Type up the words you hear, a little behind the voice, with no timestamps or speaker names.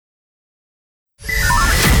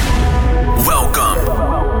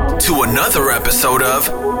to another episode of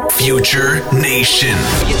Future Nation.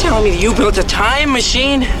 You telling me you built a time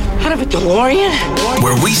machine out of a DeLorean?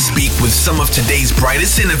 Where we speak with some of today's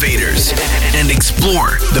brightest innovators and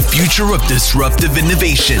explore the future of disruptive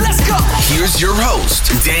innovation. Let's go! Here's your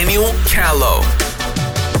host, Daniel Callow.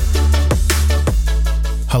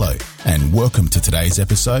 Hello, and welcome to today's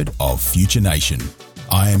episode of Future Nation.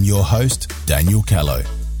 I am your host, Daniel Callow.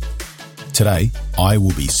 Today, I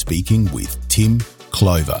will be speaking with Tim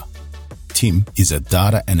Clover. Tim is a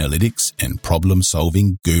data analytics and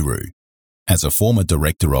problem-solving guru. As a former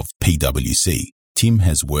director of PwC, Tim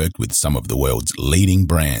has worked with some of the world's leading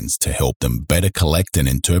brands to help them better collect and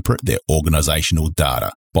interpret their organizational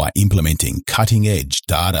data by implementing cutting-edge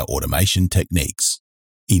data automation techniques.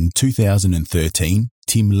 In 2013,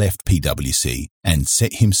 Tim left PwC and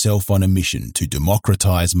set himself on a mission to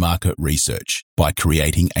democratize market research by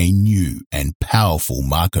creating a new and powerful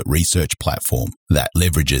market research platform that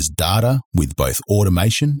leverages data with both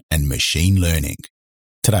automation and machine learning.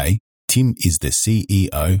 Today, Tim is the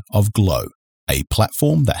CEO of Glow, a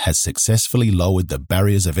platform that has successfully lowered the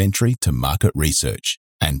barriers of entry to market research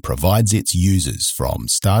and provides its users from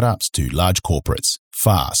startups to large corporates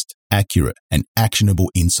fast, accurate, and actionable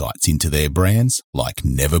insights into their brands like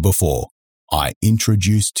never before. I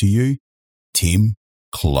introduce to you Tim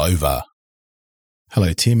Clover.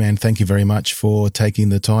 Hello, Tim, and thank you very much for taking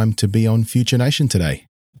the time to be on Future Nation today.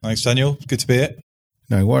 Thanks, Daniel. Good to be here.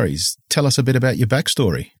 No worries. Tell us a bit about your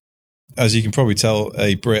backstory. As you can probably tell,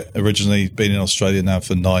 a Brit, originally been in Australia now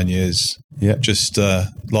for 9 years. Yeah. Just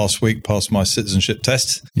last week passed my citizenship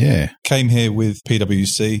test. Yeah. Came here with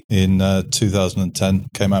PwC in 2010.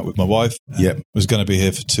 Came out with my wife. Yep. Was going to be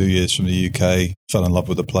here for 2 years from the UK. Fell in love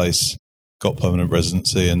with the place. Got permanent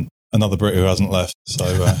residency and another Brit who hasn't left. So,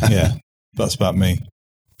 yeah, that's about me.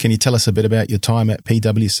 Can you tell us a bit about your time at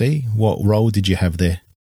PwC? What role did you have there?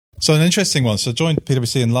 So an interesting one. So I joined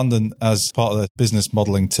PwC in London as part of the business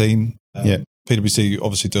modelling team. PwC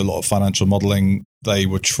obviously do a lot of financial modelling. They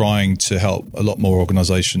were trying to help a lot more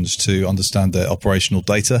organisations to understand their operational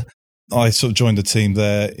data. I sort of joined the team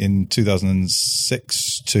there in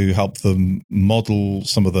 2006 to help them model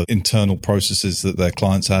some of the internal processes that their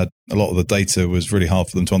clients had. A lot of the data was really hard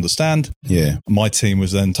for them to understand. Yeah. My team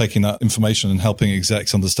was then taking that information and helping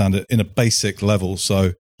execs understand it in a basic level.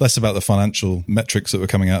 So less about the financial metrics that were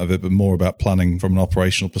coming out of it, but more about planning from an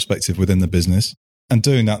operational perspective within the business. And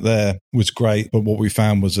doing that there was great. But what we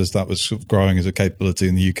found was as that was sort of growing as a capability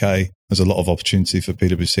in the UK, there's a lot of opportunity for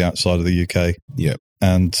PwC outside of the UK. Yeah.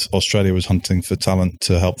 And Australia was hunting for talent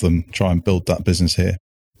to help them try and build that business here.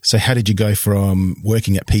 So how did you go from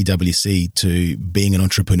working at PwC to being an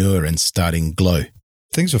entrepreneur and starting Glow?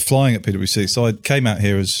 Things were flying at PwC. So I came out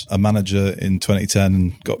here as a manager in 2010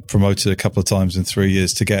 and got promoted a couple of times in 3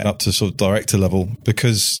 years to get up to sort of director level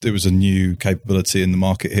because it was a new capability in the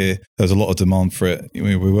market here. There was a lot of demand for it.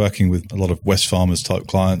 We were working with a lot of Wesfarmers type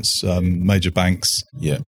clients, major banks,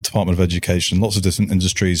 Department of Education, lots of different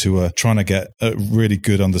industries who were trying to get a really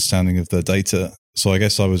good understanding of their data. So I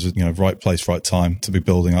guess I was, right place, right time to be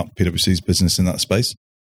building up PwC's business in that space.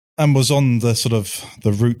 And was on the sort of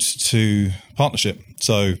the route to partnership.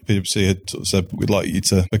 So PwC had sort of said, we'd like you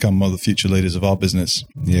to become one of the future leaders of our business.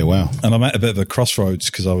 Yeah, wow. And I'm at a bit of a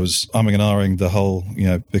crossroads because I was umming and ahhing the whole,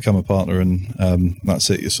 become a partner and that's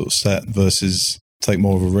it, you're sort of set versus take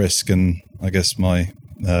more of a risk. And I guess my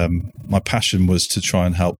passion was to try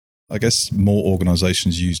and help, more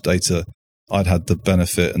organizations use data. I'd had the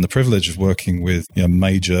benefit and the privilege of working with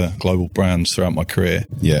major global brands throughout my career.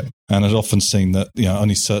 Yeah. And I'd often seen that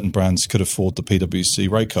only certain brands could afford the PwC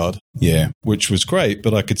rate card. Yeah. Which was great,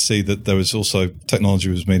 but I could see that there was also technology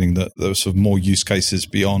was meaning that there was sort of more use cases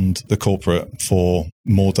beyond the corporate for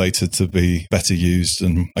more data to be better used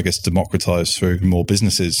and democratized through more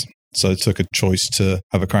businesses. So I took a choice to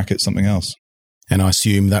have a crack at something else. And I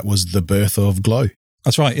assume that was the birth of Glow.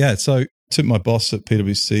 That's right. Yeah. So took my boss at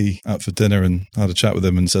PwC out for dinner and had a chat with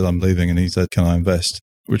him and said, I'm leaving. And he said, can I invest?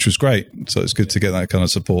 Which was great. So it's good to get that kind of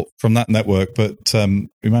support from that network. But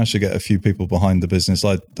we managed to get a few people behind the business.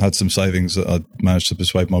 I had some savings that I managed to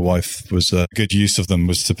persuade my wife was a good use of them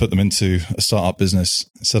was to put them into a startup business,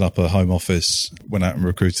 set up a home office, went out and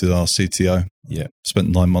recruited our CTO. Yeah. Spent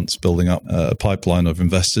 9 months building up a pipeline of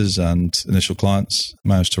investors and initial clients,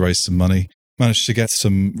 managed to raise some money. Managed to get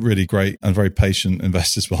some really great and very patient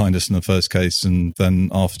investors behind us in the first case. And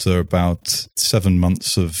then after about 7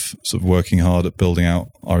 months of sort of working hard at building out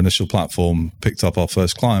our initial platform, picked up our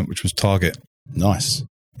first client, which was Target. Nice.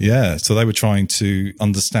 Yeah. So they were trying to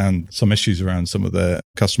understand some issues around some of their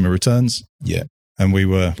customer returns. Yeah. And we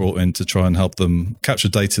were brought in to try and help them capture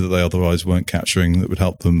data that they otherwise weren't capturing, that would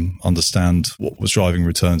help them understand what was driving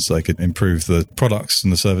returns so they could improve the products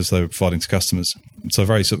and the service they were providing to customers. So a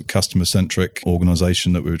very sort of customer-centric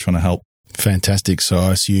organization that we were trying to help. Fantastic. So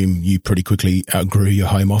I assume you pretty quickly outgrew your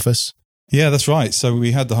home office? Yeah, that's right. So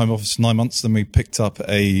we had the home office for 9 months, then we picked up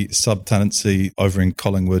a sub-tenancy over in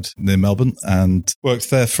Collingwood near Melbourne and worked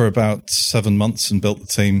there for about 7 months and built the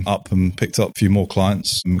team up and picked up a few more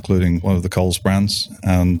clients, including one of the Coles brands.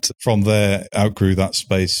 And from there, outgrew that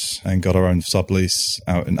space and got our own sublease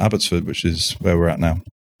out in Abbotsford, which is where we're at now.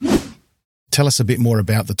 Tell us a bit more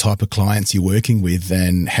about the type of clients you're working with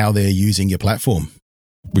and how they're using your platform.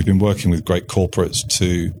 We've been working with great corporates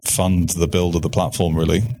to fund the build of the platform,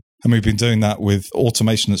 really. And we've been doing that with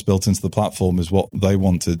automation that's built into the platform is what they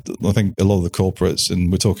wanted. I think a lot of the corporates,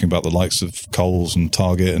 and we're talking about the likes of Coles and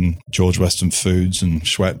Target and George Weston Foods and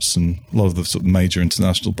Schweppes and a lot of the sort of major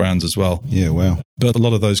international brands as well. Yeah, wow. But a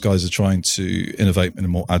lot of those guys are trying to innovate in a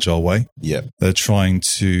more agile way. Yeah. They're trying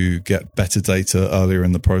to get better data earlier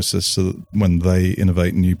in the process so that when they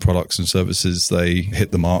innovate new products and services, they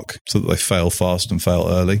hit the mark so that they fail fast and fail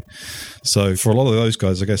early. So for a lot of those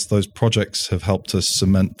guys, I guess those projects have helped us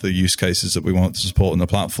cement the use cases that we want to support in the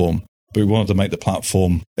platform. But we wanted to make the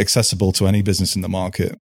platform accessible to any business in the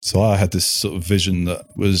market. So I had this sort of vision that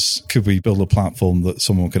was, could we build a platform that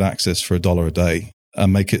someone could access for $1 a day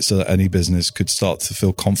and make it so that any business could start to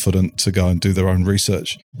feel confident to go and do their own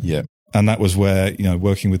research? Yeah. And that was where,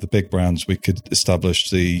 working with the big brands, we could establish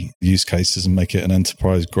the use cases and make it an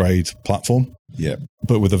enterprise grade platform. Yeah.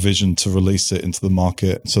 But with a vision to release it into the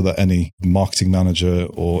market so that any marketing manager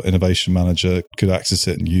or innovation manager could access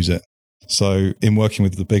it and use it. So in working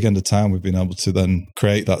with the big end of town, we've been able to then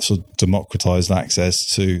create that sort of democratized access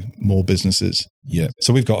to more businesses. Yeah.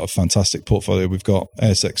 So we've got a fantastic portfolio. We've got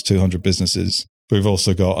ASX 200 businesses. We've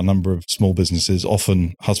also got a number of small businesses,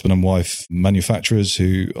 often husband and wife manufacturers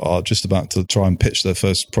who are just about to try and pitch their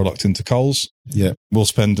first product into Coles. Yeah. We'll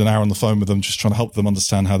spend an hour on the phone with them just trying to help them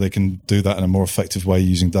understand how they can do that in a more effective way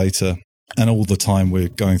using data. And all the time we're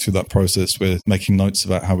going through that process, we're making notes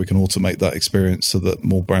about how we can automate that experience so that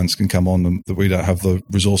more brands can come on and that we don't have the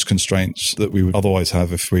resource constraints that we would otherwise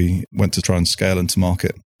have if we went to try and scale into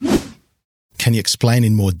market. Can you explain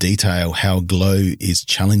in more detail how Glow is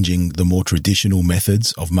challenging the more traditional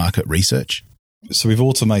methods of market research? So we've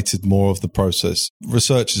automated more of the process.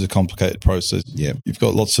 Research is a complicated process. Yeah. You've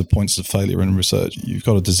got lots of points of failure in research. You've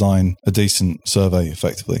got to design a decent survey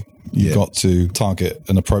effectively. You've got to target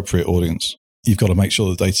an appropriate audience. You've got to make sure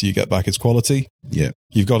the data you get back is quality. Yeah.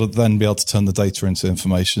 You've got to then be able to turn the data into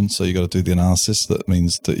information. So you've got to do the analysis. That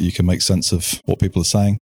means that you can make sense of what people are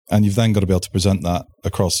saying. And you've then got to be able to present that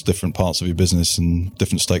across different parts of your business and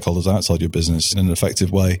different stakeholders outside your business in an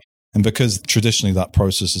effective way. And because traditionally that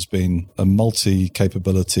process has been a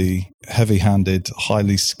multi-capability, heavy-handed,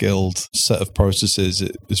 highly skilled set of processes,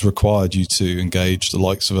 it has required you to engage the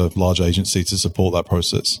likes of a large agency to support that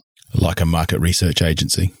process. Like a market research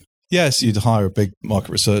agency? Yes, you'd hire a big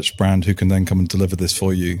market research brand who can then come and deliver this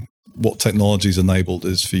for you. What technology is enabled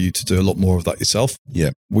is for you to do a lot more of that yourself.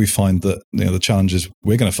 Yeah. We find that the challenges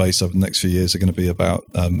we're going to face over the next few years are going to be about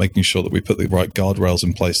making sure that we put the right guardrails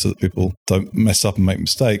in place so that people don't mess up and make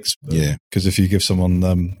mistakes. Yeah. Because if you give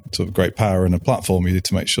someone sort of great power in a platform, you need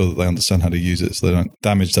to make sure that they understand how to use it so they don't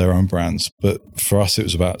damage their own brands. But for us, it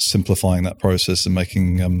was about simplifying that process and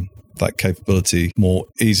making that capability more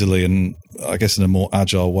easily and I guess in a more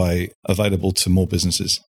agile way available to more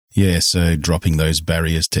businesses. Yeah, so dropping those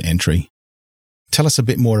barriers to entry. Tell us a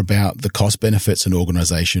bit more about the cost benefits an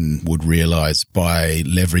organisation would realise by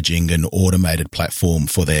leveraging an automated platform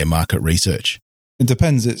for their market research. It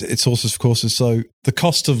depends. It's horses for courses. So the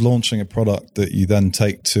cost of launching a product that you then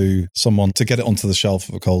take to someone to get it onto the shelf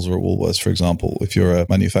of a Coles or a Woolworths, for example, if you're a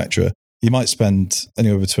manufacturer, you might spend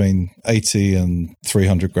anywhere between 80 and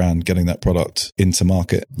 300 grand getting that product into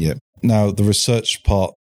market. Yeah. Now, the research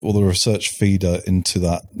part or the research feeder into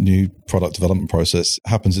that new product development process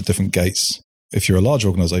happens at different gates. If you're a large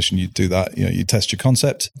organization, you do that. You test your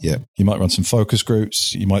concept. Yeah. You might run some focus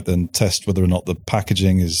groups. You might then test whether or not the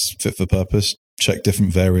packaging is fit for purpose, check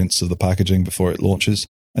different variants of the packaging before it launches.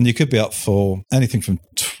 And you could be up for anything from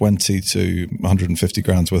 20 to 150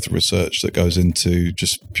 grand's worth of research that goes into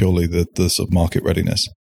just purely the sort of market readiness.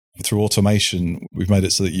 Through automation, we've made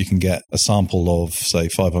it so that you can get a sample of, say,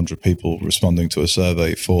 500 people responding to a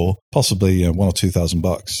survey for possibly $1,000 or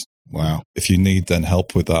 $2,000. Wow. If you need then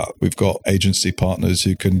help with that, we've got agency partners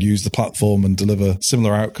who can use the platform and deliver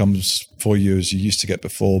similar outcomes for you as you used to get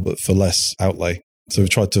before, but for less outlay. So we've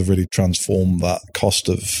tried to really transform that cost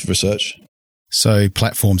of research. So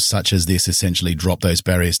platforms such as this essentially drop those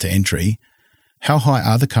barriers to entry. How high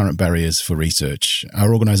are the current barriers for research?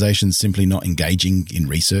 Are organisations simply not engaging in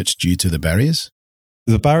research due to the barriers?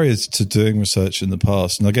 The barriers to doing research in the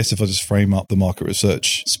past, and I guess if I just frame up the market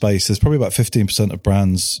research space, there's probably about 15% of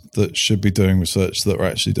brands that should be doing research that are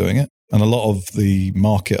actually doing it. And a lot of the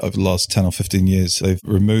market over the last 10 or 15 years, they've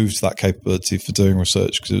removed that capability for doing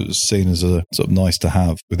research because it was seen as a sort of nice to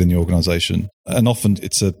have within the organisation. And often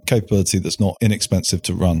it's a capability that's not inexpensive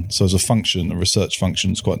to run. So as a function, a research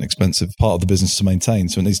function is quite an expensive part of the business to maintain.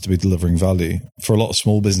 So it needs to be delivering value. For a lot of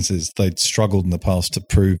small businesses, they'd struggled in the past to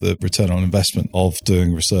prove the return on investment of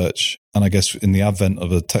doing research. And I guess in the advent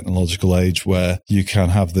of a technological age where you can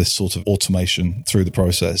have this sort of automation through the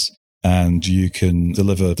process, and you can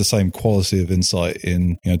deliver the same quality of insight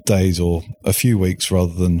in days or a few weeks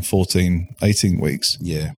rather than 14, 18 weeks.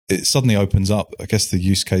 Yeah. It suddenly opens up, I guess, the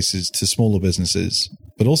use cases to smaller businesses,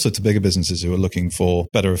 but also to bigger businesses who are looking for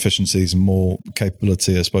better efficiencies and more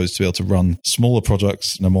capability, I suppose, to be able to run smaller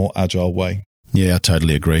projects in a more agile way. Yeah, I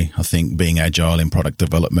totally agree. I think being agile in product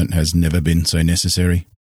development has never been so necessary.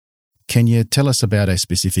 Can you tell us about a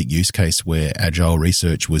specific use case where agile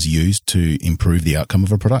research was used to improve the outcome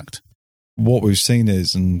of a product? What we've seen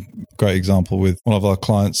is, and great example with one of our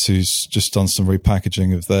clients who's just done some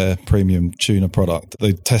repackaging of their premium tuna product.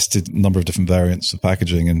 They tested a number of different variants of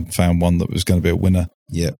packaging and found one that was going to be a winner.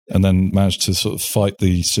 Yeah. And then managed to sort of fight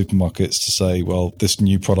the supermarkets to say, well, this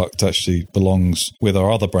new product actually belongs with our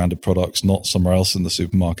other branded products, not somewhere else in the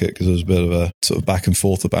supermarket, because there was a bit of a sort of back and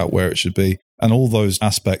forth about where it should be. And all those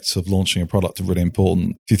aspects of launching a product are really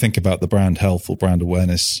important. If you think about the brand health or brand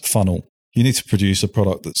awareness funnel, you need to produce a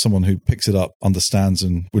product that someone who picks it up understands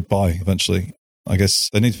and would buy eventually. I guess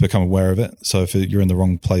they need to become aware of it. So if you're in the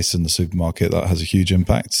wrong place in the supermarket, that has a huge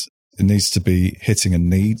impact. It needs to be hitting a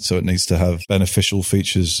need. So it needs to have beneficial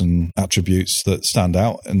features and attributes that stand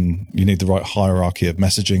out. And you need the right hierarchy of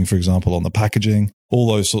messaging, for example, on the packaging. All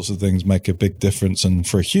those sorts of things make a big difference. And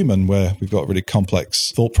for a human, where we've got a really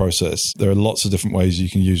complex thought process, there are lots of different ways you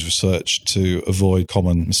can use research to avoid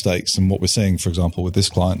common mistakes. And what we're seeing, for example, with this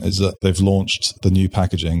client is that they've launched the new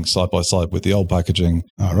packaging side by side with the old packaging.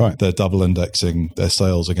 All right. They're double indexing their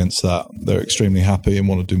sales against that. They're extremely happy and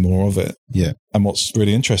want to do more of it. Yeah. And what's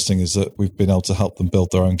really interesting is that we've been able to help them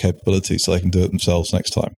build their own capability so they can do it themselves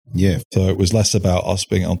next time. Yeah. So it was less about us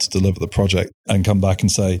being able to deliver the project and come back and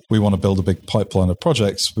say, we want to build a big pipeline of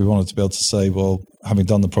projects. We wanted to be able to say, well, having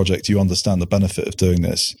done the project, you understand the benefit of doing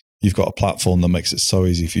this. You've got a platform that makes it so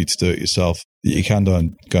easy for you to do it yourself that you can go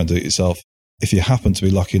and do it yourself. If you happen to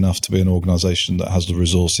be lucky enough to be an organization that has the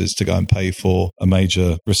resources to go and pay for a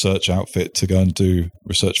major research outfit to go and do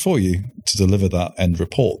research for you to deliver that end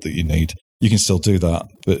report that you need, you can still do that,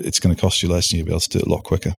 but it's going to cost you less and you'll be able to do it a lot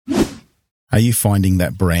quicker. Are you finding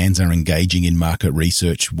that brands are engaging in market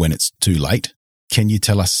research when it's too late? Can you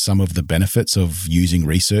tell us some of the benefits of using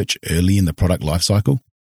research early in the product lifecycle?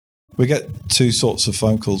 We get two sorts of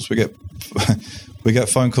phone calls. We get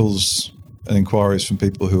phone calls and inquiries from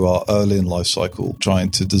people who are early in life cycle trying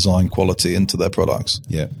to design quality into their products.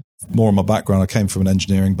 Yeah. More on my background, I came from an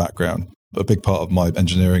engineering background. A big part of my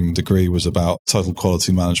engineering degree was about total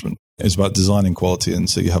quality management. It's about designing quality in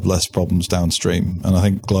so you have less problems downstream. And I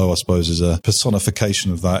think Glow, I suppose, is a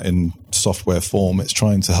personification of that in software form. It's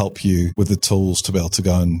trying to help you with the tools to be able to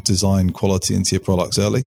go and design quality into your products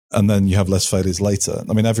early. And then you have less failures later.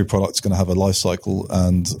 I mean, every product's going to have a life cycle,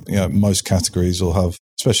 and most categories will have,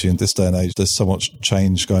 especially in this day and age, there's so much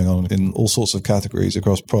change going on in all sorts of categories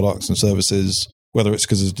across products and services, whether it's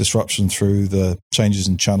because of disruption through the changes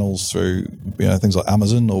in channels through things like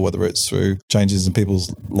Amazon, or whether it's through changes in people's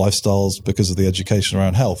lifestyles because of the education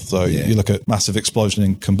around health. So you look at massive explosion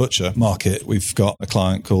in kombucha market. We've got a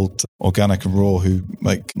client called Organic and Raw who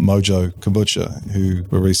make Mojo Kombucha, who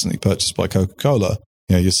were recently purchased by Coca-Cola.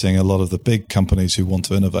 You're seeing a lot of the big companies who want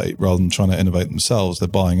to innovate rather than trying to innovate themselves. They're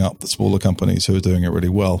buying up the smaller companies who are doing it really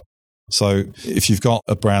well. So if you've got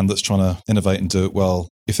a brand that's trying to innovate and do it well,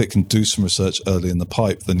 if it can do some research early in the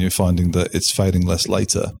pipe, then you're finding that it's failing less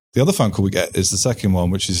later. The other phone call we get is the second one,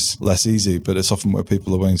 which is less easy, but it's often where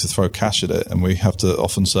people are willing to throw cash at it. And we have to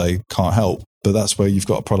often say, can't help. But that's where you've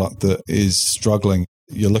got a product that is struggling.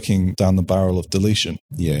 You're looking down the barrel of deletion.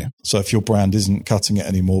 Yeah. So if your brand isn't cutting it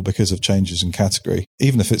anymore because of changes in category,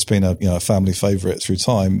 even if it's been a family favorite through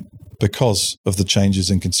time, because of the changes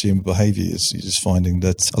in consumer behaviors, you're just finding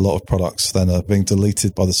that a lot of products then are being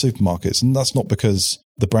deleted by the supermarkets. And that's not because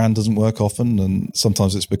the brand doesn't work often, and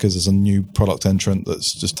sometimes it's because there's a new product entrant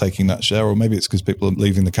that's just taking that share, or maybe it's because people are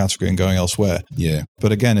leaving the category and going elsewhere. Yeah.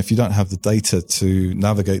 But again, if you don't have the data to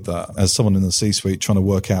navigate that, as someone in the C-suite trying to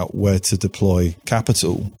work out where to deploy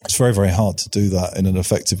capital, it's very, very hard to do that in an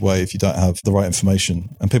effective way if you don't have the right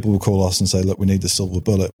information. And people will call us and say, look, we need the silver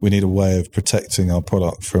bullet. We need a way of protecting our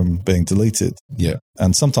product from being deleted. Yeah.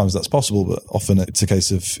 And sometimes that's possible, but often it's a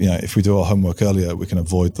case of, if we do our homework earlier, we can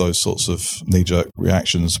avoid those sorts of knee-jerk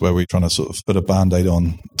reactions where we're trying to sort of put a Band-Aid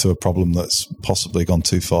on to a problem that's possibly gone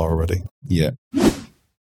too far already. Yeah.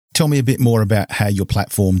 Tell me a bit more about how your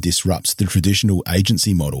platform disrupts the traditional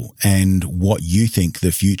agency model and what you think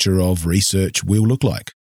the future of research will look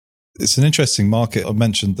like. It's an interesting market. I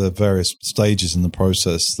mentioned the various stages in the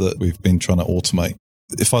process that we've been trying to automate.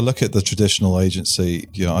 If I look at the traditional agency,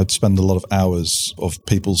 I'd spend a lot of hours of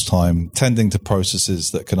people's time tending to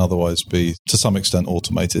processes that can otherwise be, to some extent,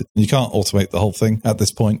 automated. You can't automate the whole thing at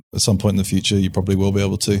this point. At some point in the future, you probably will be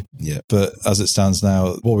able to. Yeah. But as it stands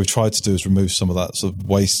now, what we've tried to do is remove some of that sort of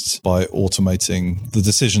waste by automating the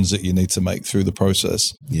decisions that you need to make through the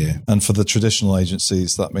process. Yeah. And for the traditional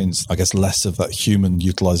agencies, that means, I guess, less of that human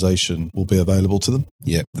utilization will be available to them.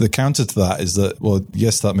 Yeah. The counter to that is that, well,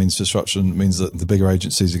 yes, that means disruption. It means that the bigger agencies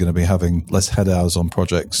are going to be having less head hours on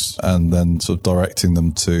projects and then sort of directing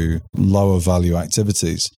them to lower value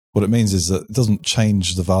activities. What it means is that it doesn't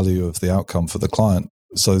change the value of the outcome for the client.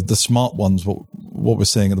 So the smart ones, what we're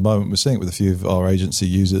seeing at the moment, we're seeing it with a few of our agency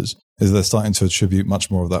users, is they're starting to attribute much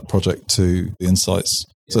more of that project to the insights.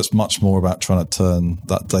 So it's much more about trying to turn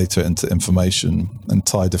that data into information and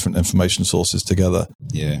tie different information sources together.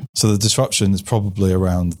 Yeah. So the disruption is probably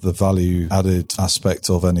around the value added aspect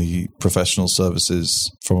of any professional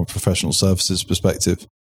services from a professional services perspective.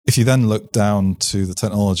 If you then look down to the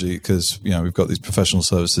technology, because we've got these professional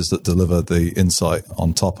services that deliver the insight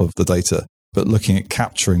on top of the data, but looking at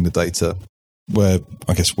capturing the data, where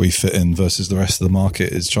I guess we fit in versus the rest of the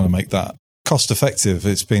market, is trying to make that cost effective.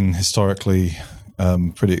 It's been historically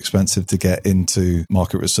pretty expensive to get into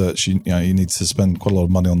market research. You need to spend quite a lot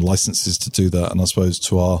of money on licenses to do that. And I suppose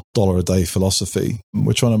to our $1 a day philosophy,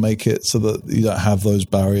 we're trying to make it so that you don't have those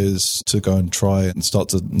barriers to go and try and start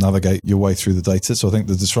to navigate your way through the data. So I think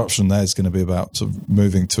the disruption there is going to be about sort of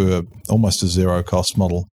moving to almost a zero cost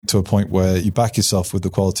model, to a point where you back yourself with the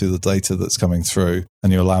quality of the data that's coming through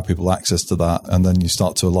and you allow people access to that. And then you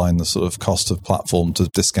start to align the sort of cost of platform to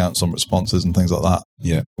discounts on responses and things like that.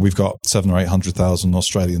 Yeah. We've got 700,000 or 800,000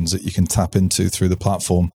 Australians that you can tap into through the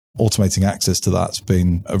platform. Automating access to that's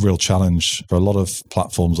been a real challenge for a lot of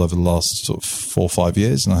platforms over the last sort of 4 or 5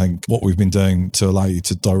 years. And I think what we've been doing to allow you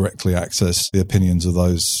to directly access the opinions of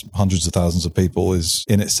those hundreds of thousands of people is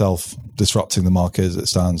in itself disrupting the market as it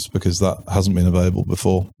stands, because that hasn't been available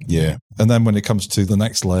before. Yeah. And then when it comes to the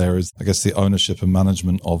next layer is, I guess, the ownership and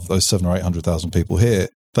management of those 700,000 or 800,000 people here.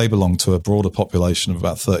 They belong to a broader population of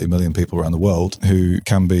about 30 million people around the world who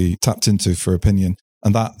can be tapped into for opinion.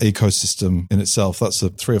 And that ecosystem in itself, that's a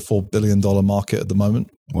 $3 or $4 billion market at the moment.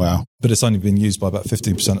 Wow. But it's only been used by about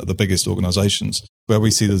 15% of the biggest organizations. Where we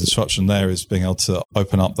see the disruption there is being able to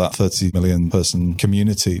open up that 30 million person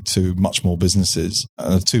community to much more businesses.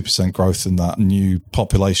 And a 2% growth in that new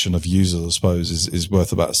population of users, I suppose, is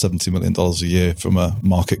worth about $70 million a year from a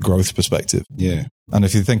market growth perspective. Yeah. And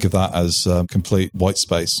if you think of that as complete white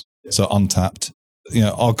space, so untapped,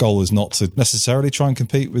 our goal is not to necessarily try and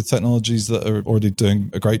compete with technologies that are already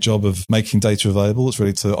doing a great job of making data available. It's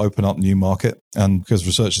really to open up new market. And because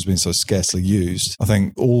research has been so scarcely used, I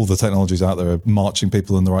think all the technologies out there are marching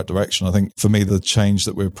people in the right direction. I think for me, the change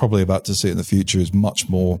that we're probably about to see in the future is much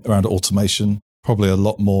more around automation. Probably a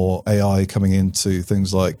lot more AI coming into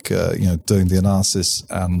things like, doing the analysis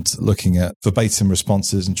and looking at verbatim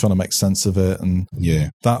responses and trying to make sense of it. And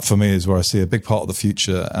that for me is where I see a big part of the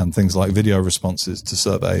future, and things like video responses to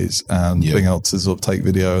surveys and being able to sort of take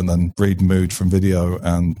video and then read mood from video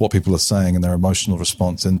and what people are saying and their emotional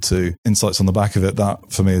response into insights on the back of it.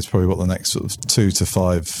 That for me is probably what the next sort of 2 to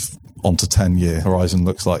 5 onto 10 year horizon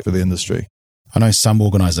looks like for the industry. I know some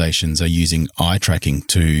organizations are using eye tracking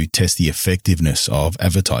to test the effectiveness of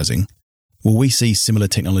advertising. Will we see similar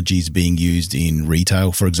technologies being used in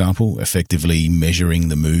retail, for example, effectively measuring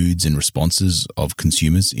the moods and responses of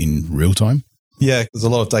consumers in real time? Yeah, there's a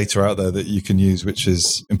lot of data out there that you can use, which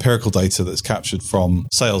is empirical data that's captured from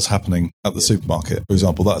sales happening at the supermarket. For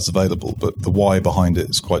example, that's available, but the why behind it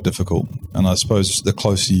is quite difficult. And I suppose the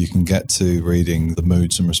closer you can get to reading the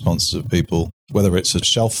moods and responses of people, whether it's a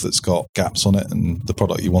shelf that's got gaps on it and the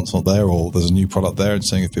product you want's not there, or there's a new product there and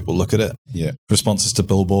seeing if people look at it. Yeah. Responses to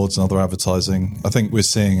billboards and other advertising. I think we're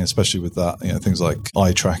seeing, especially with that, things like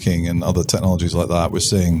eye tracking and other technologies like that, we're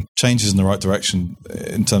seeing changes in the right direction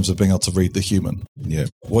in terms of being able to read the human. Yeah.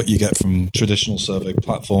 What you get from traditional survey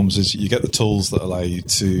platforms is you get the tools that allow you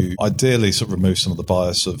to ideally sort of remove some of the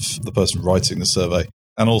bias of the person writing the survey,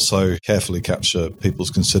 and also carefully capture people's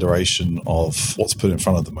consideration of what's put in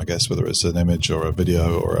front of them, I guess, whether it's an image or a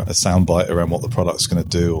video or a soundbite around what the product's going to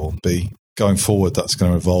do or be. Going forward, that's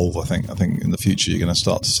going to evolve. I think in the future, you're going to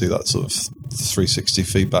start to see that sort of 360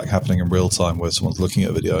 feedback happening in real time, where someone's looking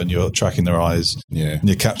at a video and you're tracking their eyes. Yeah. And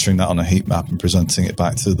you're capturing that on a heat map and presenting it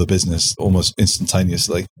back to the business almost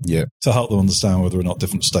instantaneously. Yeah. To help them understand whether or not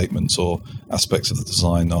different statements or aspects of the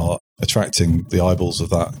design are attracting the eyeballs of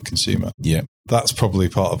that consumer. Yeah. That's probably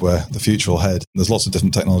part of where the future will head. There's lots of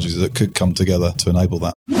different technologies that could come together to enable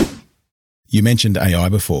that. You mentioned AI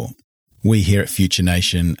before. We here at Future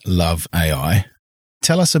Nation love AI.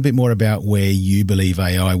 Tell us a bit more about where you believe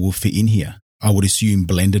AI will fit in here. I would assume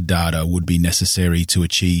blended data would be necessary to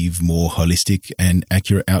achieve more holistic and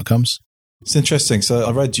accurate outcomes. It's interesting. So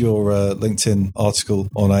I read your LinkedIn article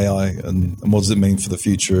on AI and what does it mean for the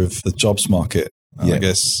future of the jobs market? And I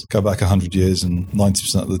guess go back 100 years and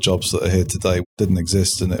 90% of the jobs that are here today didn't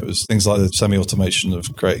exist. And it was things like the semi-automation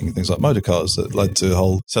of creating things like motor cars that led to a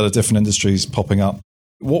whole set of different industries popping up.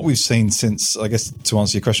 What we've seen since, I guess, to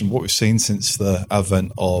answer your question, what we've seen since the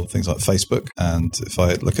advent of things like Facebook, and if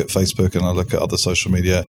I look at Facebook and I look at other social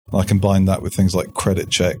media, and I combine that with things like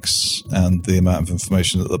credit checks and the amount of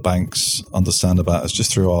information that the banks understand about us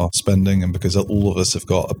just through our spending, and because all of us have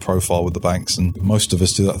got a profile with the banks, and most of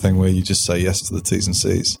us do that thing where you just say yes to the T's and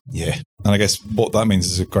C's. Yeah. And I guess what that means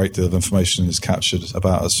is a great deal of information is captured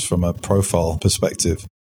about us from a profile perspective.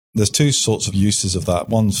 There's two sorts of uses of that.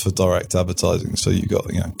 One's for direct advertising. So you've got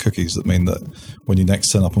cookies that mean that when you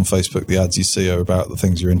next turn up on Facebook, the ads you see are about the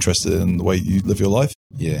things you're interested in and the way you live your life.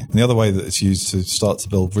 Yeah. And the other way that it's used to start to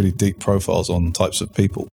build really deep profiles on types of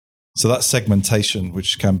people. So that's segmentation,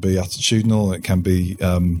 which can be attitudinal. It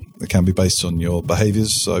can be based on your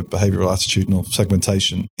behaviors. So behavioral attitudinal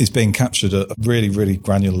segmentation is being captured at a really, really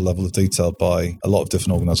granular level of detail by a lot of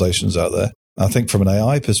different organizations out there. I think from an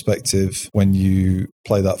AI perspective, when you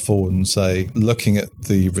play that forward and say, looking at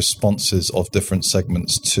the responses of different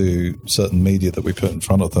segments to certain media that we put in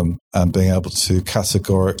front of them and being able to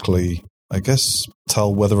categorically, I guess,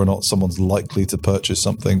 tell whether or not someone's likely to purchase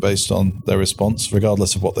something based on their response,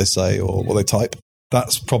 regardless of what they say or what they type.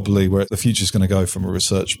 That's probably where the future is going to go from a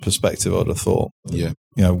research perspective, I would have thought. Yeah.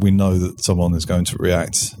 We know that someone is going to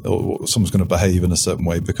react or someone's going to behave in a certain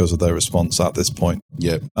way because of their response at this point.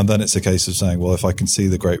 Yeah. And then it's a case of saying, well, if I can see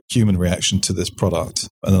the great human reaction to this product,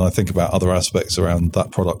 and then I think about other aspects around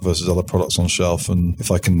that product versus other products on shelf, and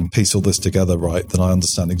if I can piece all this together right, then I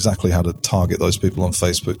understand exactly how to target those people on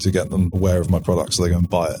Facebook to get them aware of my product so they go and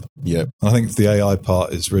buy it. Yeah. And I think the AI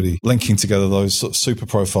part is really linking together those sort of super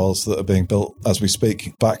profiles that are being built as we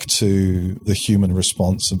speak back to the human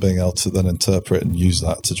response and being able to then interpret and use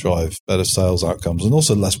that to drive better sales outcomes and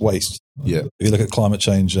also less waste. Yeah. If you look at climate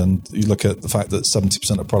change and you look at the fact that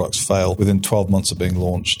 70% of products fail within 12 months of being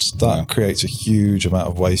launched, that creates a huge amount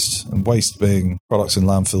of waste, and waste being products in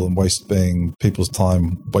landfill and waste being people's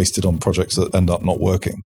time wasted on projects that end up not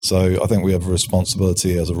working. So I think we have a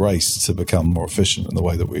responsibility as a race to become more efficient in the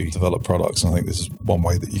way that we develop products. And I think this is one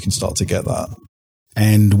way that you can start to get that.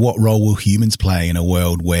 And what role will humans play in a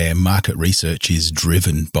world where market research is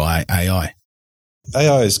driven by AI?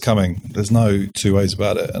 AI is coming. There's no two ways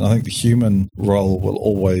about it. And I think the human role will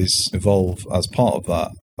always evolve as part of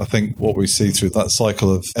that. I think what we see through that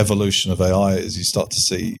cycle of evolution of AI is you start to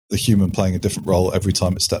see the human playing a different role every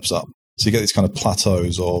time it steps up. So you get these kind of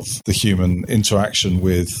plateaus of the human interaction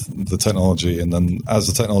with the technology. And then as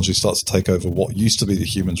the technology starts to take over what used to be the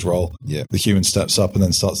human's role, the human steps up and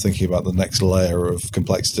then starts thinking about the next layer of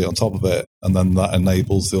complexity on top of it. And then that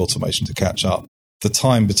enables the automation to catch up. The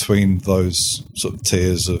time between those sort of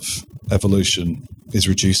tiers of evolution is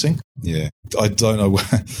reducing. Yeah. I don't know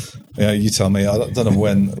where, you tell me, I don't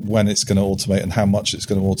know when it's going to automate and how much it's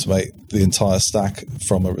going to automate the entire stack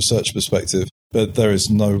from a research perspective. But there is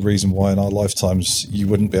no reason why in our lifetimes you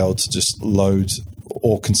wouldn't be able to just load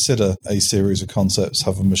or consider a series of concepts,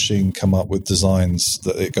 have a machine come up with designs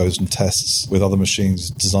that it goes and tests with other machines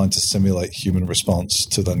designed to simulate human response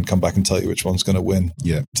to then come back and tell you which one's going to win.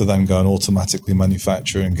 Yeah. To then go and automatically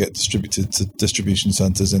manufacture and get distributed to distribution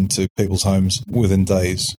centers into people's homes within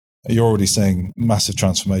days. You're already seeing massive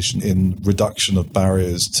transformation in reduction of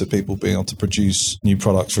barriers to people being able to produce new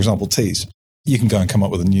products, for example, teas. You can go and come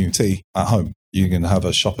up with a new tea at home. You can have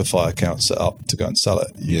a Shopify account set up to go and sell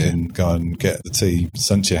it. You can go and get the tea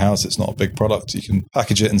sent to your house. It's not a big product. You can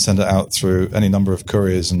package it and send it out through any number of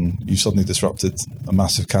couriers, and you've suddenly disrupted a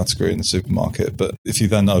massive category in the supermarket. But if you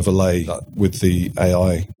then overlay that with the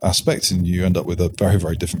AI aspect, and you end up with a very,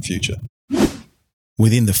 very different future.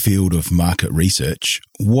 Within the field of market research,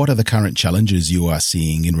 what are the current challenges you are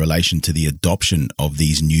seeing in relation to the adoption of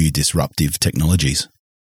these new disruptive technologies?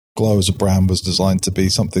 Glow as a brand was designed to be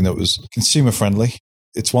something that was consumer friendly.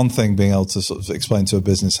 It's one thing being able to sort of explain to a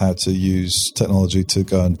business how to use technology to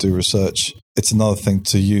go and do research. It's another thing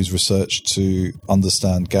to use research to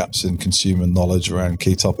understand gaps in consumer knowledge around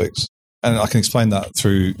key topics. And I can explain that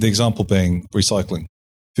through the example being recycling.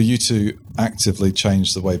 For you to actively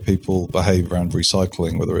change the way people behave around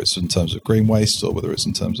recycling, whether it's in terms of green waste or whether it's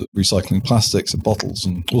in terms of recycling plastics and bottles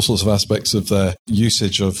and all sorts of aspects of their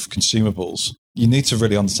usage of consumables, you need to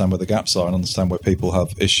really understand where the gaps are and understand where people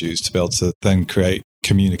have issues to be able to then create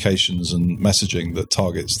communications and messaging that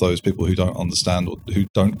targets those people who don't understand or who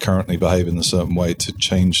don't currently behave in a certain way to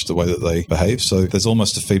change the way that they behave. So there's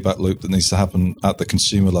almost a feedback loop that needs to happen at the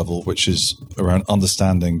consumer level, which is around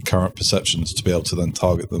understanding current perceptions to be able to then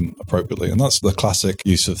target them appropriately. And that's the classic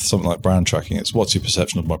use of something like brand tracking. It's what's your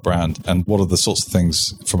perception of my brand and what are the sorts of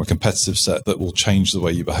things from a competitive set that will change the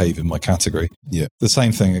way you behave in my category. Yeah. The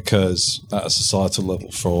same thing occurs at a societal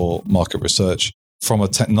level for market research. From a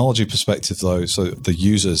technology perspective, though, so the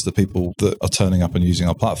users, the people that are turning up and using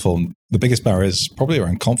our platform, the biggest barrier is probably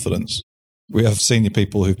around confidence. We have senior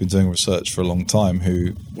people who've been doing research for a long time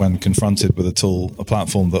who, when confronted with a tool, a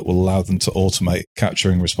platform that will allow them to automate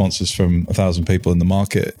capturing responses from 1,000 people in the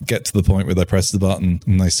market, get to the point where they press the button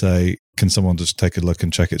and they say, can someone just take a look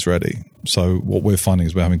and check it's ready? So what we're finding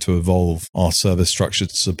is we're having to evolve our service structure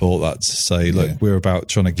to support that, to say, look, we're about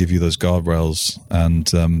trying to give you those guardrails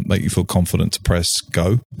and make you feel confident to press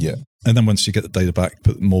go. Yeah. And then once you get the data back,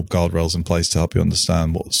 put more guardrails in place to help you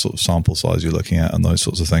understand what sort of sample size you're looking at and those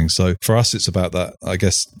sorts of things. So for us, it's about that, I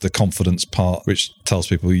guess, the confidence part, which tells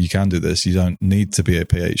people you can do this. You don't need to be a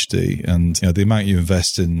PhD. And the amount you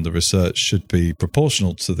invest in the research should be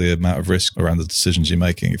proportional to the amount of risk around the decisions you're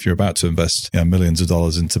making. If you're about to invest millions of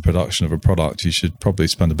dollars into production of a product, you should probably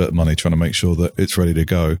spend a bit of money trying to make sure that it's ready to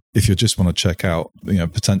go. If you just want to check out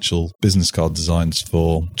potential business card designs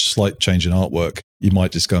for slight change in artwork, you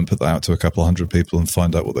might just go and put that out to a couple of hundred people and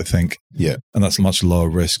find out what they think. Yeah. And that's a much lower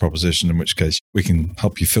risk proposition, in which case we can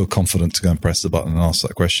help you feel confident to go and press the button and ask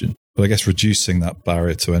that question. But I guess reducing that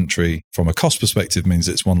barrier to entry from a cost perspective means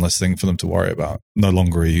it's one less thing for them to worry about. No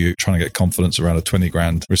longer are you trying to get confidence around a 20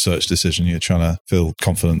 grand research decision. You're trying to feel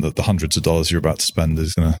confident that the hundreds of dollars you're about to spend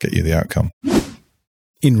is going to get you the outcome.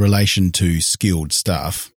 In relation to skilled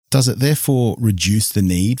staff, does it therefore reduce the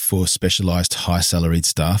need for specialised high-salaried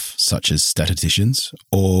staff, such as statisticians,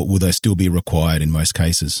 or will they still be required in most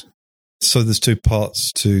cases? So there's two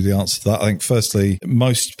parts to the answer to that. I think firstly,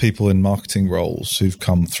 most people in marketing roles who've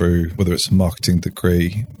come through, whether it's a marketing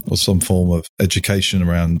degree or some form of education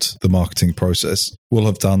around the marketing process, will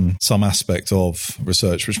have done some aspect of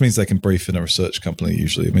research, which means they can brief in a research company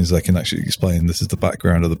usually. It means they can actually explain this is the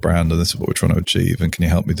background of the brand and this is what we're trying to achieve and can you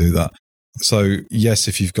help me do that? So yes,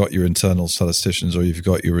 if you've got your internal statisticians or you've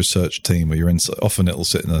got your research team or your insight, often it'll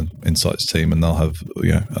sit in an insights team and they'll have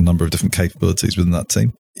a number of different capabilities within that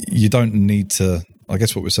team. You don't need to, I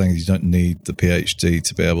guess what we're saying is you don't need the PhD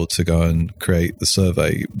to be able to go and create the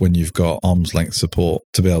survey when you've got arm's length support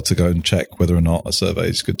to be able to go and check whether or not a survey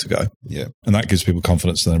is good to go. Yeah. And that gives people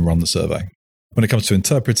confidence to then run the survey. When it comes to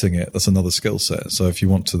interpreting it, that's another skill set. So if you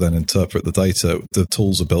want to then interpret the data, the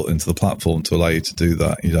tools are built into the platform to allow you to do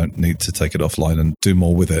that. You don't need to take it offline and do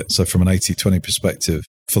more with it. So from an 80-20 perspective,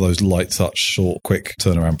 for those light touch, short, quick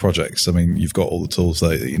turnaround projects, I mean, you've got all the tools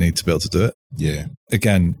there that you need to be able to do it. Yeah.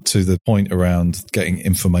 Again, to the point around getting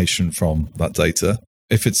information from that data,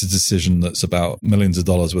 if it's a decision that's about millions of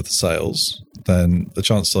dollars worth of sales, then the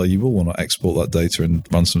chances are you will want to export that data and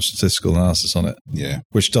run some statistical analysis on it. Yeah.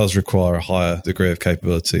 Which does require a higher degree of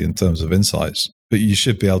capability in terms of insights. But you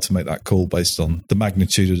should be able to make that call based on the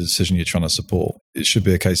magnitude of the decision you're trying to support. It should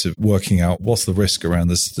be a case of working out what's the risk around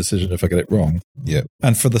this decision if I get it wrong. Yeah.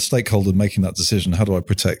 And for the stakeholder making that decision, how do I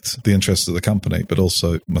protect the interests of the company, but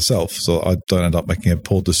also myself, so I don't end up making a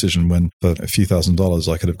poor decision when for a few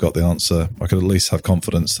 $1,000s I could have got the answer. I could at least have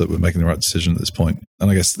confidence that we're making the right decision at this point.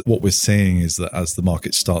 And I guess what we're seeing is that as the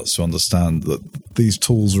market starts to understand that these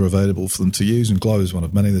tools are available for them to use, and Glow is one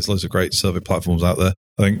of many, there's loads of great survey platforms out there.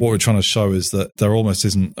 I think what we're trying to show is that there almost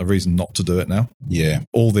isn't a reason not to do it now. Yeah.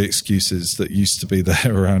 All the excuses that used to be there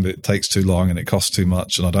around it takes too long and it costs too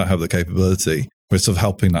much and I don't have the capability. We're sort of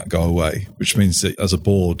helping that go away, which means that as a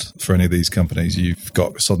board for any of these companies, you've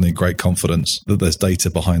got suddenly great confidence that there's data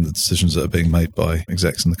behind the decisions that are being made by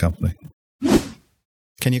execs in the company.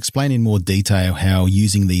 Can you explain in more detail how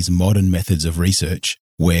using these modern methods of research,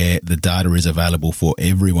 where the data is available for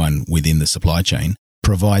everyone within the supply chain,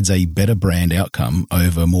 provides a better brand outcome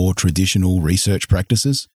over more traditional research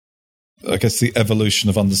practices? I guess the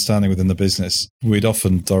evolution of understanding within the business, we'd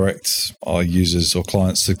often direct our users or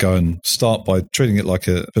clients to go and start by treating it like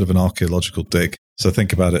a bit of an archaeological dig. So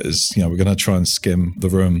think about it as, we're going to try and skim the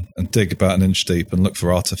room and dig about an inch deep and look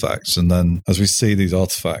for artifacts. And then as we see these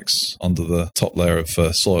artifacts under the top layer of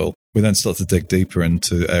soil, we then start to dig deeper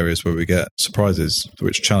into areas where we get surprises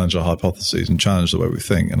which challenge our hypotheses and challenge the way we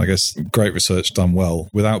think. And I guess great research done well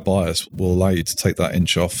without bias will allow you to take that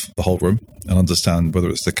inch off the whole room and understand whether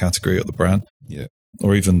it's the category or the brand. Yeah.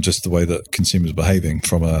 Or even just the way that consumers are behaving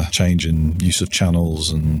from a change in use of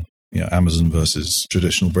channels and Amazon versus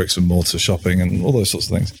traditional bricks and mortar shopping and all those sorts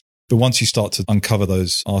of things. But once you start to uncover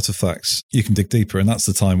those artifacts, you can dig deeper. And that's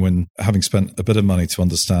the time when, having spent a bit of money to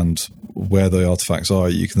understand where the artifacts are,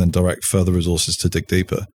 you can then direct further resources to dig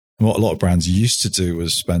deeper. And what a lot of brands used to do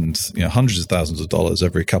was spend hundreds of thousands of dollars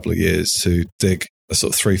every couple of years to dig a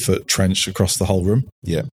sort of 3-foot trench across the whole room.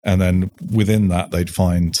 Yeah. And then within that, they'd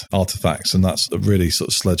find artifacts. And that's a really sort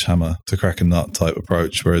of sledgehammer to crack a nut type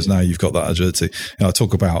approach. Whereas now you've got that agility. I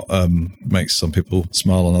talk about, makes some people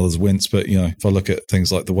smile and others wince. But, if I look at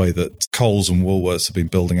things like the way that Coles and Woolworths have been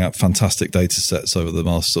building out fantastic data sets over the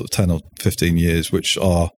last sort of 10 or 15 years, which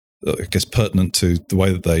are, I guess, pertinent to the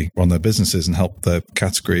way that they run their businesses and help their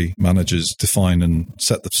category managers define and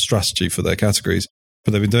set the strategy for their categories.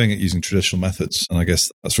 But they've been doing it using traditional methods. And I guess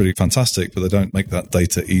that's really fantastic, but they don't make that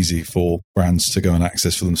data easy for brands to go and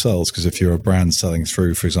access for themselves. Because if you're a brand selling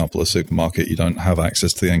through, for example, a supermarket, you don't have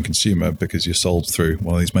access to the end consumer because you're sold through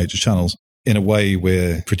one of these major channels. In a way,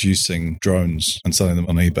 we're producing drones and selling them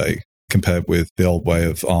on eBay, compared with the old way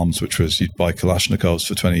of arms, which was you'd buy Kalashnikovs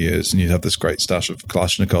for 20 years and you'd have this great stash of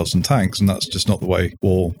Kalashnikovs and tanks. And that's just not the way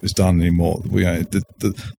war is done anymore.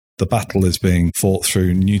 The battle is being fought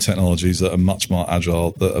through new technologies that are much more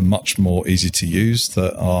agile, that are much more easy to use,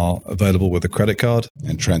 that are available with a credit card.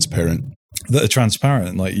 And transparent. That are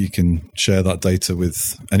transparent. Like you can share that data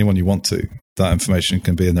with anyone you want to. That information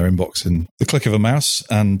can be in their inbox in the click of a mouse.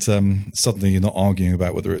 And suddenly you're not arguing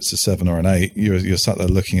about whether it's a 7 or an 8. You're sat there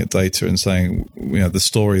looking at data and saying, the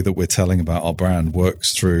story that we're telling about our brand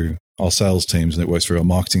works through our sales teams and it works through our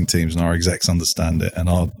marketing teams and our execs understand it and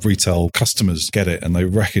our retail customers get it and they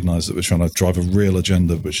recognize that we're trying to drive a real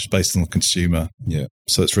agenda which is based on the consumer. Yeah.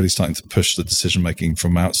 So it's really starting to push the decision making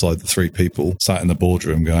from outside the 3 people sat in the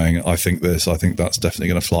boardroom going, I think this, I think that's definitely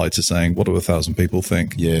going to fly, to saying, what do 1,000 people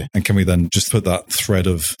think? Yeah. And can we then just put that thread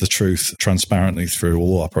of the truth transparently through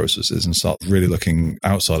all our processes and start really looking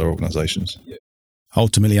outside our organizations? Yeah.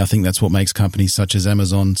 Ultimately, I think that's what makes companies such as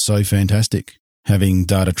Amazon so fantastic. Having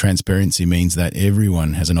data transparency means that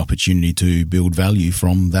everyone has an opportunity to build value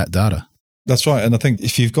from that data. That's right. And I think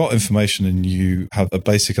if you've got information and you have a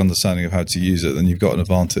basic understanding of how to use it, then you've got an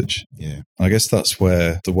advantage. Yeah. I guess that's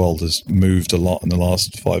where the world has moved a lot in the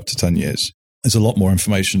last 5 to 10 years. There's a lot more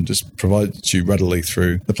information just provided to you readily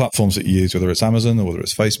through the platforms that you use, whether it's Amazon or whether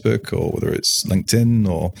it's Facebook or whether it's LinkedIn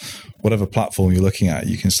or whatever platform you're looking at.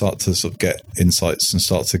 You can start to sort of get insights and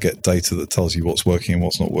start to get data that tells you what's working and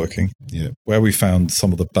what's not working. Yeah. Where we found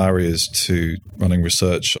some of the barriers to running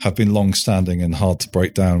research have been long-standing and hard to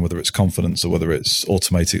break down, whether it's confidence or whether it's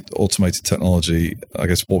automated technology. I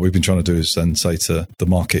guess what we've been trying to do is then say to the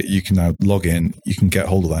market, you can now log in, you can get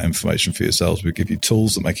hold of that information for yourselves. We give you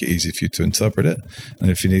tools that make it easy for you to interpret it. And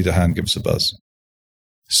if you need a hand, give us a buzz.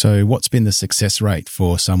 So what's been the success rate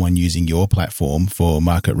for someone using your platform for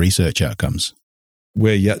market research outcomes?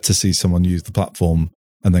 We're yet to see someone use the platform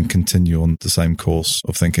and then continue on the same course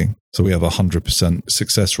of thinking. So we have 100%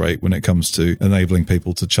 success rate when it comes to enabling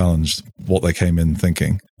people to challenge what they came in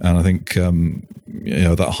thinking. And I think,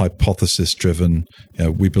 that hypothesis driven,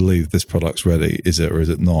 we believe this product's ready. Is it or is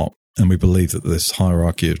it not? And we believe that this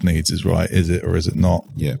hierarchy of needs is right. Is it or is it not?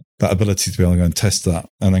 Yeah. That ability to be able to go and test that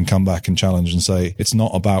and then come back and challenge and say, it's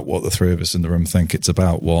not about what the 3 of us in the room think. It's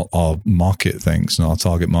about what our market thinks. And our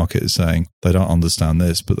target market is saying they don't understand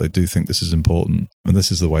this, but they do think this is important. And this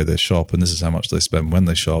is the way they shop. And this is how much they spend when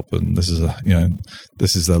they shop. And this is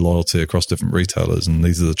this is their loyalty across different retailers. And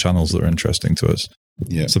these are the channels that are interesting to us.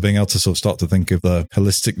 Yeah. So being able to sort of start to think of the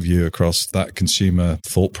holistic view across that consumer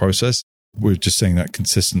thought process, we're just seeing that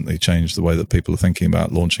consistently change the way that people are thinking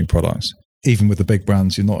about launching products. Even with the big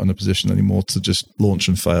brands, you're not in a position anymore to just launch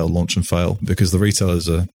and fail, because the retailers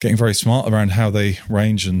are getting very smart around how they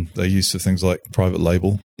range and their use of things like private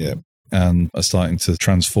label. Yeah. and are starting to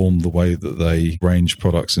transform the way that they range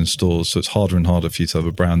products in stores. So it's harder and harder for you to have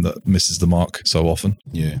a brand that misses the mark so often.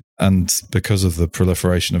 Yeah. And because of the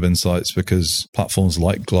proliferation of insights, because platforms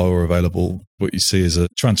like Glow are available, what you see is a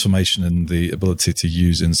transformation in the ability to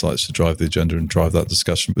use insights to drive the agenda and drive that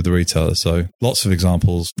discussion with the retailer. So lots of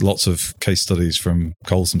examples, lots of case studies from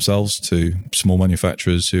Coles themselves to small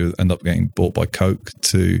manufacturers who end up getting bought by Coke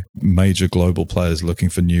to major global players looking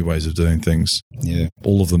for new ways of doing things. Yeah.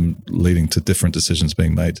 All of them leading to different decisions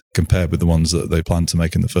being made compared with the ones that they planned to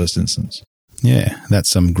make in the first instance. Yeah,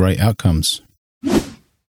 that's some great outcomes.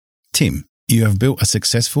 Tim, you have built a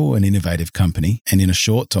successful and innovative company, and in a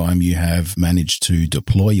short time you have managed to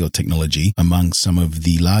deploy your technology among some of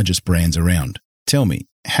the largest brands around. Tell me,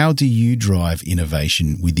 how do you drive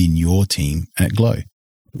innovation within your team at Glow?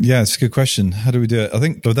 Yeah, it's a good question. How do we do it? I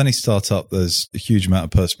think with any startup, there's a huge amount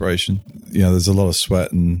of perspiration. You know, there's a lot of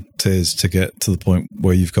sweat and tears to get to the point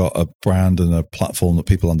where you've got a brand and a platform that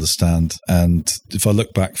people understand. And if I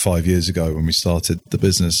look back 5 years ago when we started the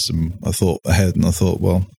business, I thought ahead and I thought,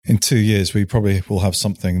 well, in 2 years, we probably will have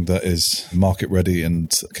something that is market ready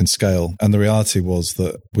and can scale. And the reality was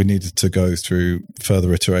that we needed to go through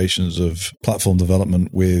further iterations of platform development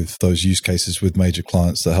with those use cases with major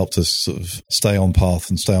clients that helped us sort of stay on path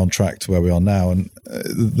and stay on track to where we are now. And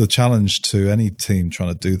the challenge to any team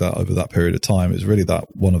trying to do that over that period of time is really that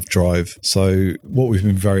one of drive. So what we've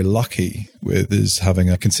been very lucky with is having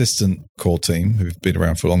a consistent core team who've been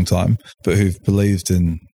around for a long time, but who've believed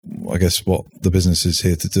in, I guess, what the business is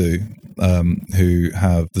here to do, who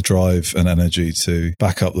have the drive and energy to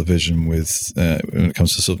back up the vision with, when it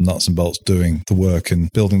comes to sort of nuts and bolts, doing the work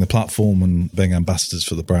and building the platform and being ambassadors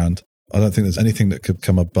for the brand. I don't think there's anything that could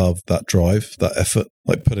come above that drive, that effort,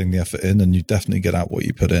 like putting the effort in, and you definitely get out what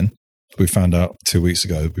you put in. We found out 2 weeks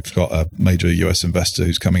ago, we've got a major US investor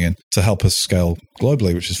who's coming in to help us scale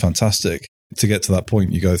globally, which is fantastic. To get to that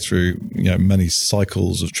point, you go through, many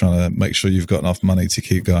cycles of trying to make sure you've got enough money to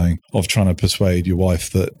keep going, of trying to persuade your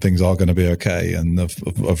wife that things are going to be okay, and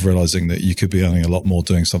of realizing that you could be earning a lot more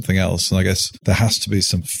doing something else. And I guess there has to be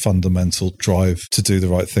some fundamental drive to do the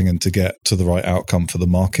right thing and to get to the right outcome for the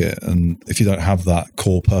market. And if you don't have that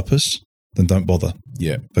core purpose, then don't bother.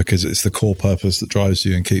 Yeah. Because it's the core purpose that drives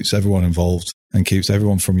you and keeps everyone involved and keeps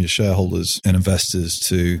everyone from your shareholders and investors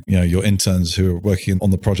to, your interns who are working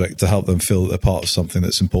on the project to help them feel that they're part of something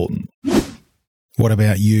that's important. What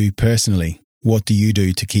about you personally? What do you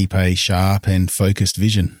do to keep a sharp and focused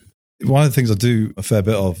vision? One of the things I do a fair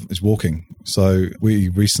bit of is walking. So we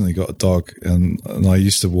recently got a dog, and I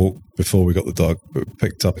used to walk before we got the dog, but we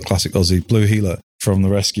picked up a classic Aussie blue heeler from the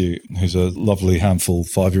rescue, who's a lovely handful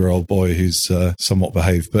 5-year-old boy who's somewhat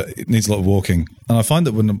behaved, but it needs a lot of walking. And I find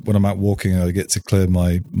that when I'm out walking, I get to clear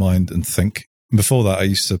my mind and think. And before that, I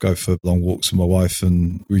used to go for long walks with my wife,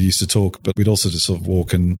 and we used to talk, but we'd also just sort of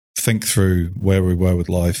walk and think through where we were with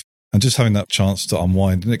life. And just having that chance to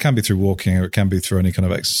unwind. And it can be through walking, or it can be through any kind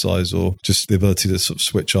of exercise, or just the ability to sort of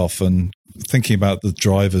switch off and thinking about the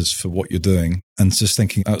drivers for what you're doing and just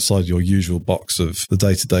thinking outside your usual box of the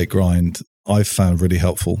day-to-day grind, I've found really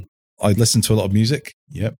helpful. I listen to a lot of music.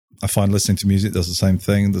 Yep. I find listening to music does the same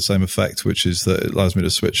thing, the same effect, which is that it allows me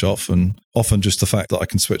to switch off. And often just the fact that I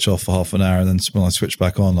can switch off for half an hour, and then when I switch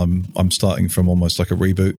back on, I'm starting from almost like a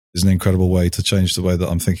reboot, is an incredible way to change the way that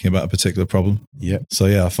I'm thinking about a particular problem. Yep. So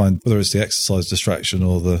yeah, I find whether it's the exercise distraction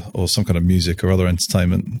or some kind of music or other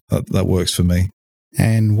entertainment, that works for me.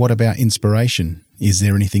 And what about inspiration? Is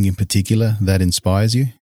there anything in particular that inspires you?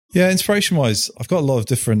 Yeah, inspiration-wise, I've got a lot of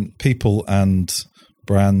different people and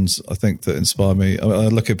brands, I think, that inspire me. I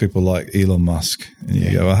look at people like Elon Musk, and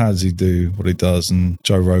you go, well, how does he do what he does? And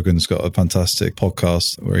Joe Rogan's got a fantastic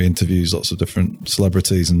podcast where he interviews lots of different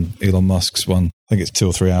celebrities, and Elon Musk's one, I think it's 2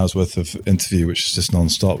 or 3 hours worth of interview, which is just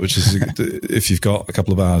non-stop, which is, if you've got a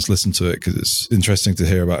couple of hours, listen to it, because it's interesting to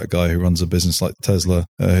hear about a guy who runs a business like Tesla,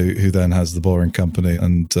 who then has the Boring Company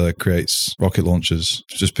and creates rocket launchers,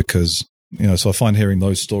 just because, so I find hearing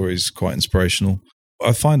those stories quite inspirational.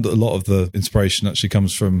 I find that a lot of the inspiration actually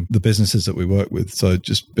comes from the businesses that we work with. So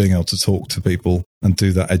just being able to talk to people and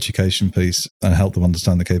do that education piece and help them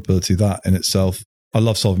understand the capability, that in itself. I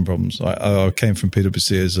love solving problems. I came from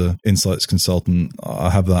PwC as an insights consultant. I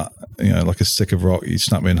have that, like a stick of rock. You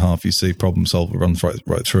snap me in half, you see problem solver, run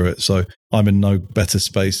right through it. So I'm in no better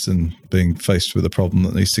space than being faced with a problem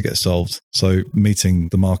that needs to get solved. So meeting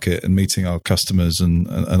the market and meeting our customers and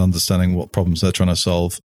understanding what problems they're trying to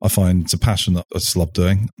solve, I find it's a passion that I just love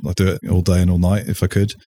doing. I do it all day and all night if I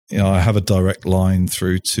could. I have a direct line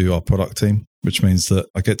through to our product team, which means that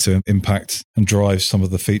I get to impact and drive some of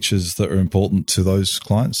the features that are important to those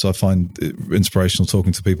clients. So I find it inspirational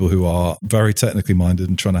talking to people who are very technically minded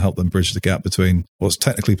and trying to help them bridge the gap between what's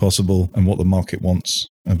technically possible and what the market wants,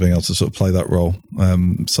 and being able to sort of play that role.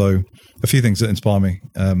 So a few things that inspire me.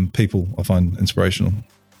 People I find inspirational.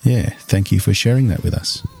 Yeah, thank you for sharing that with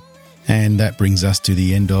us. And that brings us to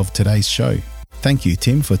the end of today's show. Thank you,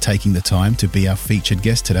 Tim, for taking the time to be our featured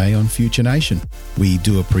guest today on Future Nation. We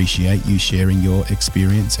do appreciate you sharing your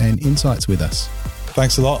experience and insights with us.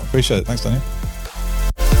 Thanks a lot. Appreciate it. Thanks, Daniel.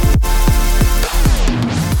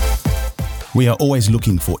 We are always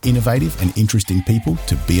looking for innovative and interesting people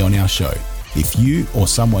to be on our show. If you or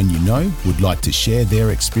someone you know would like to share their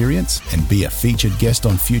experience and be a featured guest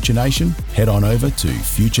on Future Nation, head on over to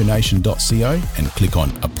futurenation.co and click on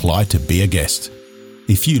Apply to be a guest.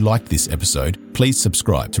 If you liked this episode, please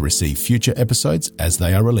subscribe to receive future episodes as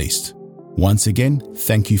they are released. Once again,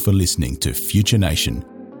 thank you for listening to Future Nation.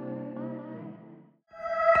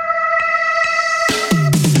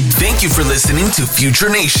 Thank you for listening to Future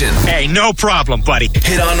Nation. Hey, no problem, buddy.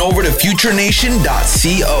 Head on over to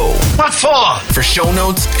futurenation.co. What for? For show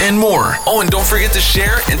notes and more. Oh, and don't forget to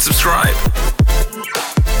share and subscribe.